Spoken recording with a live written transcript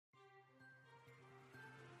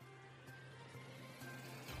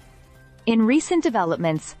In recent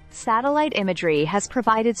developments, satellite imagery has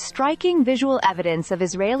provided striking visual evidence of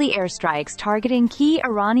Israeli airstrikes targeting key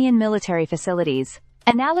Iranian military facilities.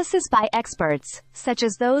 Analysis by experts, such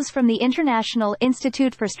as those from the International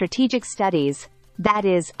Institute for Strategic Studies, that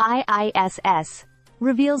is, IISS,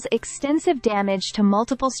 reveals extensive damage to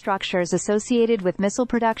multiple structures associated with missile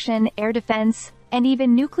production, air defense, and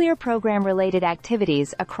even nuclear program-related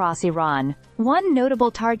activities across Iran. One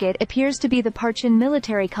notable target appears to be the Parchin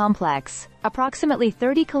military complex, approximately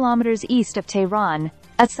 30 kilometers east of Tehran,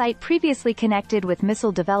 a site previously connected with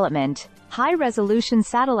missile development. High-resolution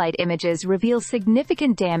satellite images reveal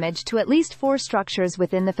significant damage to at least 4 structures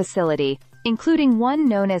within the facility, including one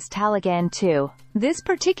known as Taligan 2. This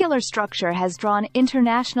particular structure has drawn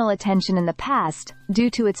international attention in the past, due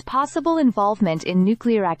to its possible involvement in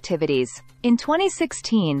nuclear activities. In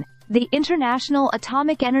 2016, the International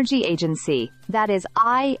Atomic Energy Agency, that is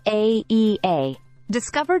IAEA,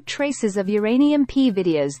 discovered traces of uranium P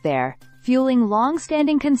videos there, fueling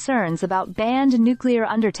long-standing concerns about banned nuclear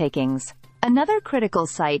undertakings. Another critical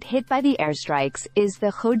site hit by the airstrikes is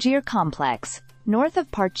the Khojir complex, north of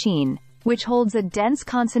Parchin, which holds a dense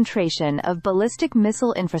concentration of ballistic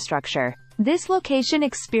missile infrastructure. This location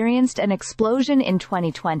experienced an explosion in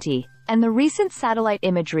 2020, and the recent satellite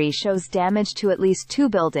imagery shows damage to at least 2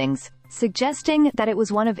 buildings, suggesting that it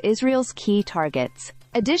was one of Israel's key targets.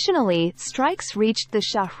 Additionally, strikes reached the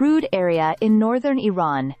Shahrud area in northern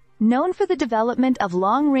Iran, known for the development of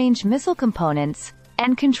long-range missile components,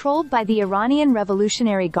 and controlled by the Iranian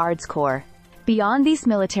Revolutionary Guards Corps. Beyond these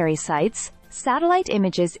military sites, satellite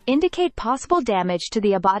images indicate possible damage to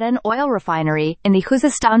the Abadan oil refinery in the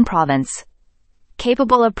Khuzestan province.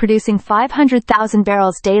 Capable of producing 500,000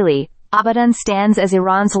 barrels daily, Abadan stands as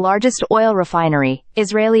Iran's largest oil refinery.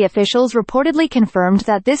 Israeli officials reportedly confirmed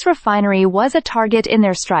that this refinery was a target in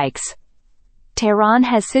their strikes. Tehran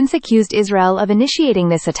has since accused Israel of initiating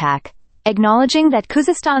this attack, acknowledging that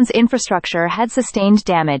Khuzestan's infrastructure had sustained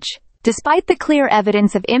damage. Despite the clear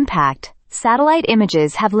evidence of impact, satellite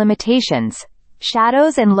images have limitations.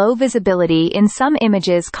 Shadows and low visibility in some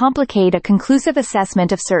images complicate a conclusive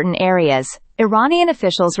assessment of certain areas. Iranian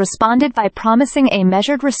officials responded by promising a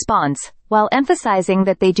measured response, while emphasizing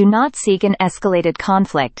that they do not seek an escalated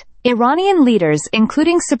conflict. Iranian leaders,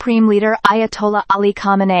 including Supreme Leader Ayatollah Ali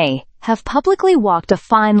Khamenei, have publicly walked a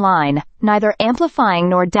fine line, neither amplifying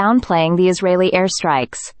nor downplaying the Israeli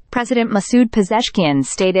airstrikes. President Masoud Pezeshkian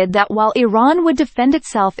stated that while Iran would defend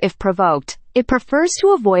itself if provoked, it prefers to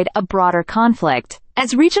avoid a broader conflict.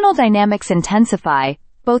 As regional dynamics intensify,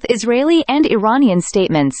 both Israeli and Iranian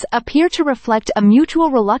statements appear to reflect a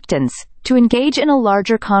mutual reluctance to engage in a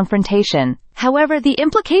larger confrontation. However, the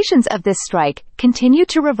implications of this strike continue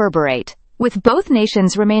to reverberate, with both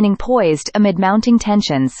nations remaining poised amid mounting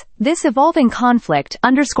tensions. This evolving conflict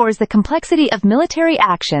underscores the complexity of military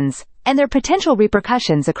actions and their potential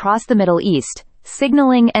repercussions across the Middle East,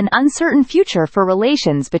 signaling an uncertain future for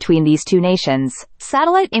relations between these two nations.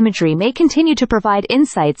 Satellite imagery may continue to provide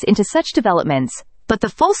insights into such developments, but the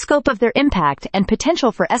full scope of their impact and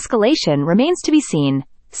potential for escalation remains to be seen.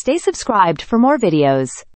 Stay subscribed for more videos.